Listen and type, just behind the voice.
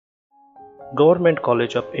Government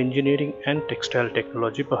College of Engineering and Textile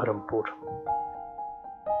Technology, Berhampore.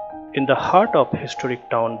 In the heart of historic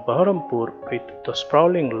town Berhampore, with the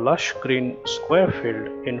sprawling lush green square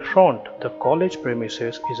field in front, the college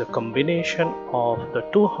premises is a combination of the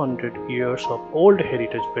 200 years of old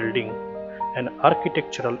heritage building. An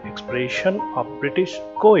architectural expression of British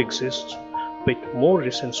coexists with more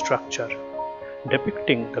recent structure,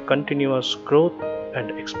 depicting the continuous growth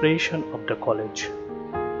and expansion of the college.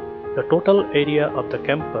 The total area of the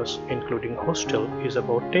campus, including hostel, is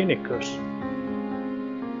about 10 acres.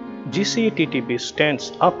 GCETTB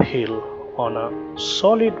stands uphill on a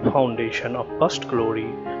solid foundation of past glory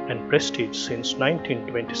and prestige since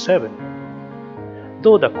 1927.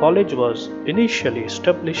 Though the college was initially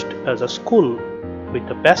established as a school, with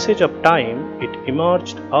the passage of time it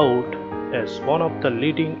emerged out as one of the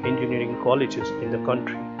leading engineering colleges in the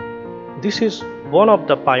country. This is one of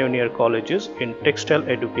the pioneer colleges in textile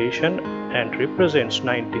education and represents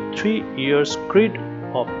 93 years' creed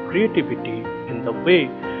of creativity in the way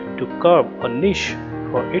to carve a niche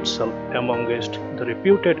for itself amongst the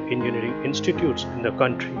reputed engineering institutes in the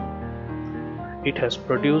country. It has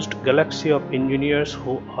produced a galaxy of engineers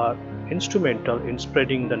who are instrumental in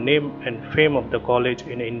spreading the name and fame of the college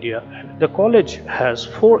in India. The college has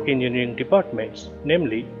 4 engineering departments,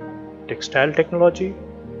 namely Textile Technology,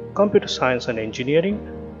 Computer Science and Engineering,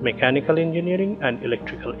 Mechanical Engineering and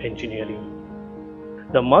Electrical Engineering.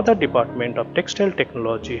 The mother department of Textile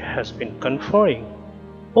Technology has been conferring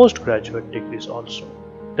postgraduate degrees also.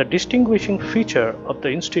 The distinguishing feature of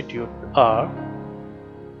the institute are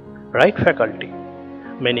right faculty,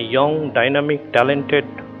 many young, dynamic, talented,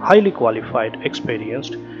 highly qualified,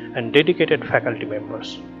 experienced and dedicated faculty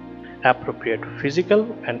members, appropriate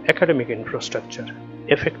physical and academic infrastructure,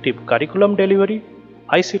 effective curriculum delivery,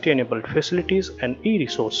 ICT-enabled facilities and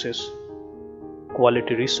e-resources,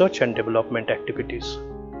 quality research and development activities,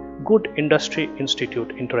 good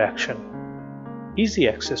industry-institute interaction, easy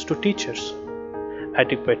access to teachers,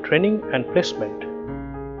 adequate training and placement,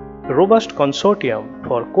 robust consortium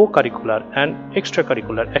for co-curricular and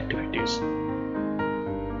extracurricular activities,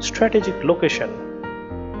 strategic location,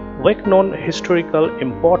 well-known historical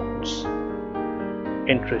importance,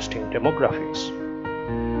 interesting demographics.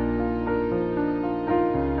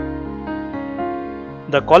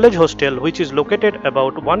 The college hostel, which is located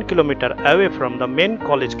about 1 kilometer away from the main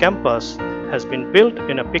college campus, has been built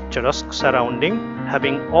in a picturesque surrounding,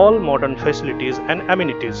 having all modern facilities and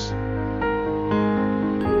amenities.